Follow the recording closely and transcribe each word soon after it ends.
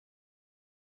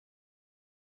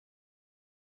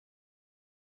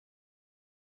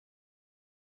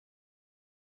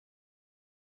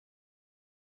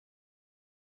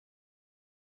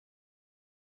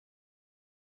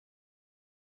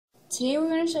Today we're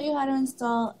going to show you how to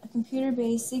install a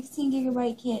Komputerbay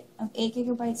 16GB kit of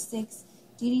 8GB sticks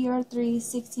DDR3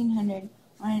 1600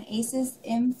 on an Asus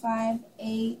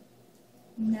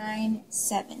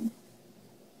M5A97.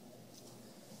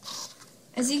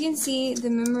 As you can see, the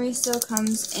memory still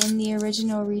comes in the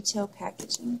original retail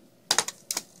packaging.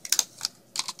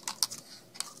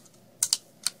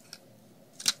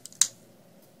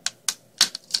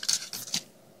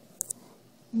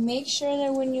 Make sure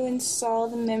that when you install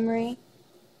the memory,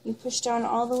 you push down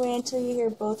all the way until you hear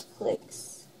both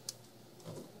clicks.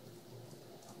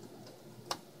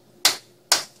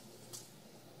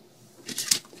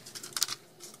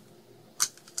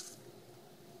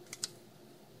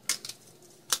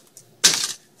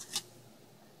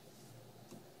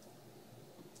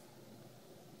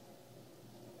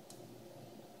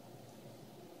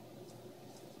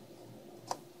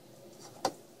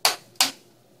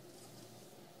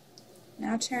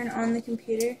 Now turn on the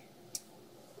computer.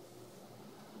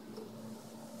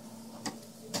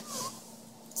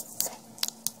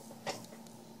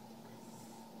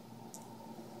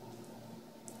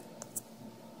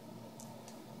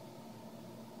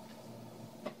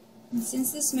 And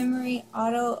since this memory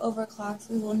auto overclocks,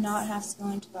 we will not have to go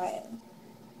into BIOS.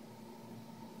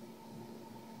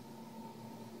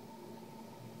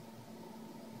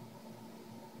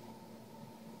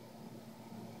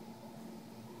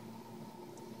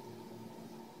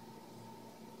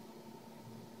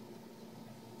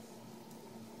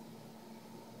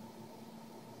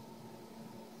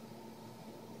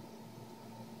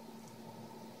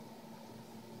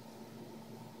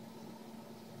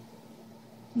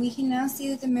 We can now see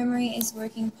that the memory is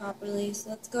working properly, so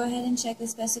let's go ahead and check the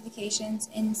specifications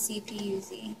in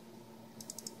CPU-Z.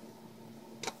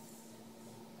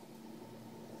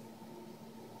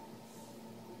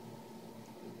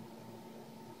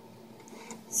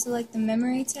 Select the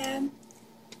memory tab.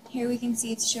 Here we can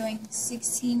see it's showing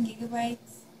 16GB,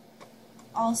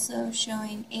 also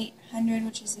showing 800,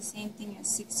 which is the same thing as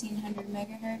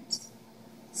 1600MHz.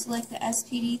 Select the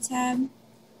SPD tab.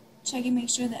 Check and make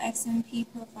sure the XMP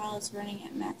profile is running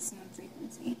at maximum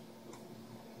frequency.